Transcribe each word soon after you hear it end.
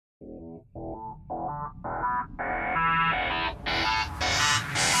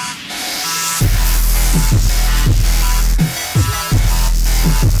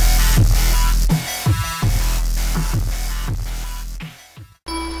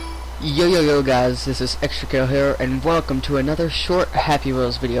Yo guys, this is Extra Kill here and welcome to another short Happy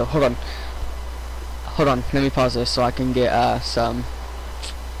Wheels video. Hold on, let me pause this so I can get some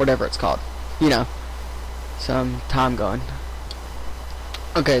whatever it's called, you know, some time going.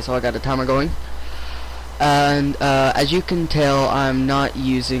 Okay, so I got a timer going, and as you can tell, I'm not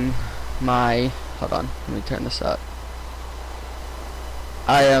using my, hold on, let me turn this up.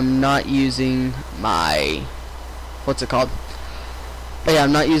 I am not using my, what's it called? But yeah,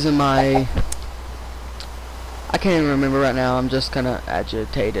 I'm not using my, I can't even remember right now. I'm just kind of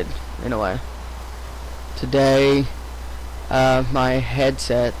agitated in a way. Today, my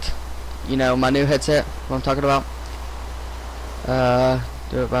headset, you know, my new headset, what I'm talking about,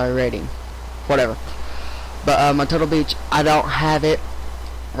 do it by rating, whatever. But my Turtle Beach, I don't have it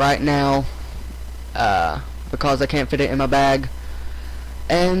right now, because I can't fit it in my bag,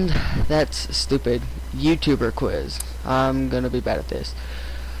 and that's stupid. YouTuber quiz. I'm gonna be bad at this.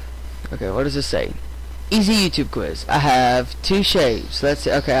 Okay, what does this say? Easy YouTube quiz. I have 2 shaves. Let's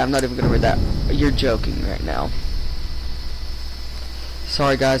see. Okay, I'm not even gonna read that. You're joking right now.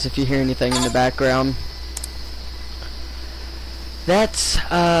 Sorry guys if you hear anything in the background. That's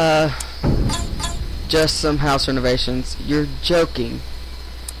just some house renovations. You're joking.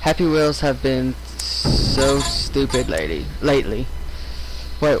 Happy Wheels have been so stupid lately.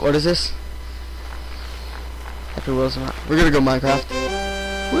 Wait, what is this? Happy Wheels. We're gonna go Minecraft.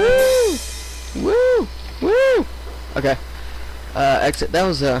 Woo! Woo! Woo! Okay. Exit. That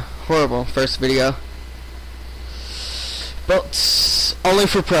was a horrible first video. But only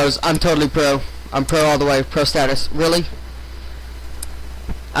for pros. I'm totally pro. I'm pro all the way. Pro status. Really?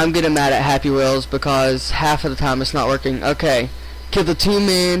 I'm getting mad at Happy Wheels because half of the time it's not working. Okay. Kill the 2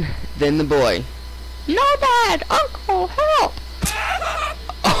 men, then the boy. No, Dad! Uncle, help!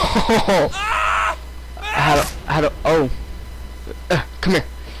 Oh! Oh, come here,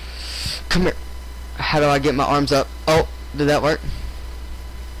 how do I get my arms up? Oh, did that work?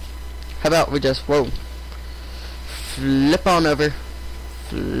 How about we just, whoa, flip on over,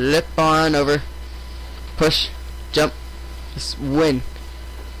 push, jump, just win,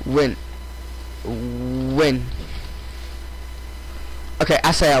 okay,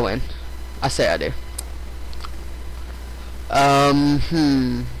 I say I win, I say I do.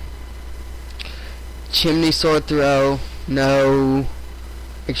 Chimney sword throw, no.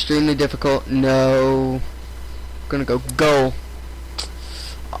 Extremely difficult, no. Gonna go goal.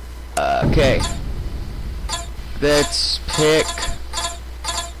 Okay. Let's pick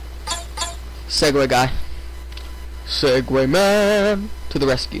Segway guy. Segway man to the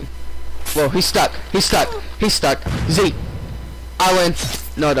rescue. Whoa, he's stuck. Z. I win.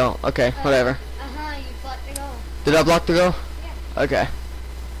 No, I don't. Okay, whatever. You blocked the goal. Did I block the goal? Yeah. Okay.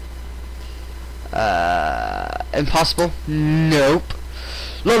 Impossible? Nope.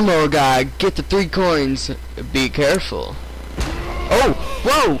 Lawnmower guy, get the 3 coins. Be careful. Oh,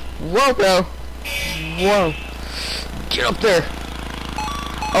 whoa, bro. Whoa. Get up there.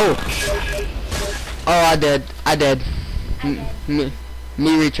 Oh, I did. Me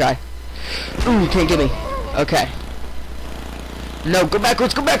retry. Ooh, you can't get me. Okay. No, go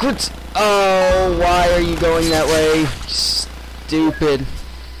backwards. Oh, why are you going that way? Stupid.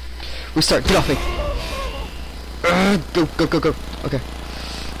 Restart, get off me. Go. Okay.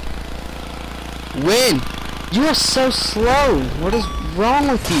 Win! You are so slow. What is wrong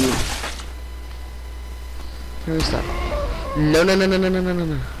with you? Restart. No.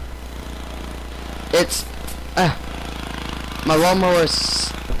 It's my lawnmower is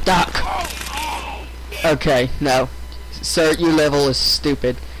stuck. Okay, no. Sir, your level is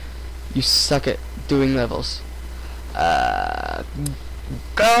stupid. You suck at doing levels.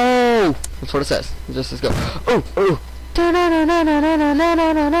 Go! That's what it says. Just let's go. Oh! I'm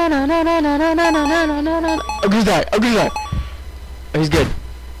gonna die. He's good.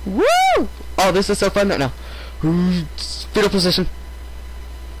 Woo! Oh, this is so fun right now. Fetal position.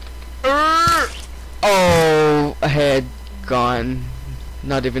 Oh, ahead. Gone.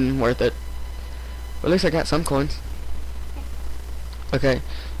 Not even worth it. Well, at least I got some coins. Okay,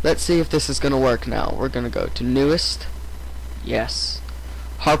 let's see if this is gonna work now. We're gonna go to newest. Yes.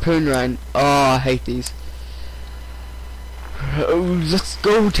 Harpoon run. Oh, I hate these. Oh, let's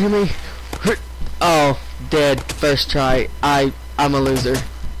go, Timmy. Oh, dead. First try. I'm a loser.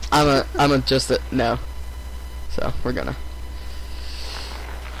 No. So we're gonna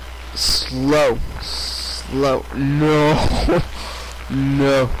slow. No.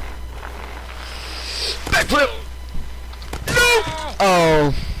 No. Backflip. No.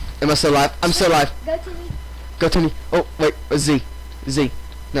 Oh, am I still alive? I'm still alive. Go, Timmy. Oh, wait. Z.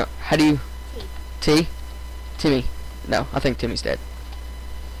 No. How do you? T. Timmy. No, I think Timmy's dead.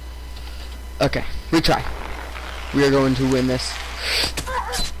 Okay, retry. We are going to win this.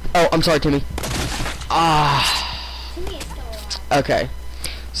 Oh, I'm sorry, Timmy. Timmy is still alive. Okay,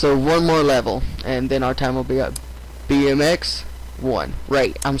 so one more level, and then our time will be up. BMX 1.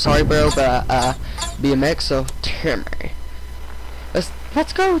 Right. I'm sorry, bro, but BMX. So Timmy,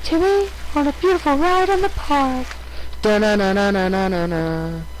 let's go, Timmy, on a beautiful ride in the park. Da na na na na na na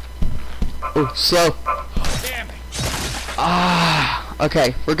na. Oh, slow.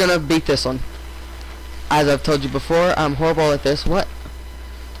 Okay, we're gonna beat this one. As I've told you before, I'm horrible at this. What?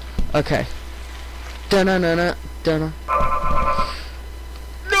 Okay. Da na na na da na.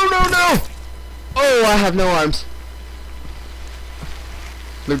 No, no, no! Oh, I have no arms.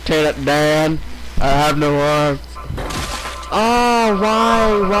 Lieutenant Dan, I have no arms. Oh,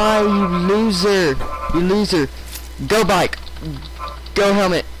 why, you loser? You loser. Go bike. Go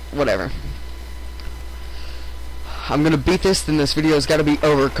helmet. Whatever. I'm gonna beat this, then this video's gotta be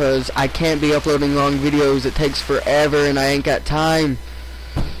over, cause I can't be uploading long videos. It takes forever and I ain't got time.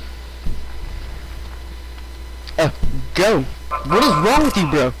 Go. What is wrong with you,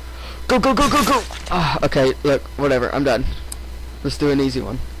 bro? Go, go, go, go, go. Okay, look, whatever, I'm done. Let's do an easy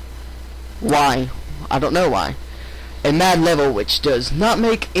one. Why? I don't know why. A mad level which does not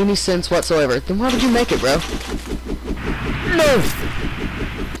make any sense whatsoever. Then why would you make it, bro? No!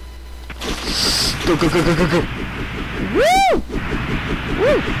 Go, go, go, go, go, go. Woo!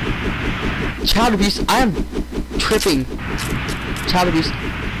 Woo! Child abuse. I am tripping. Child abuse.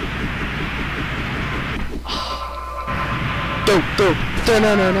 Go, go. No,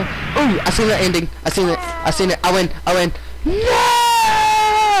 no, no, no. Oh, I seen that ending. I seen it. I seen it. I win. I win. No!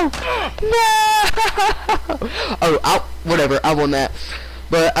 No! Oh, whatever. I won that.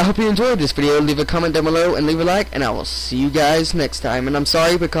 But I hope you enjoyed this video. Leave a comment down below and leave a like, and I will see you guys next time. And I'm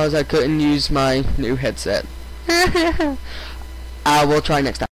sorry because I couldn't use my new headset. I will try next time.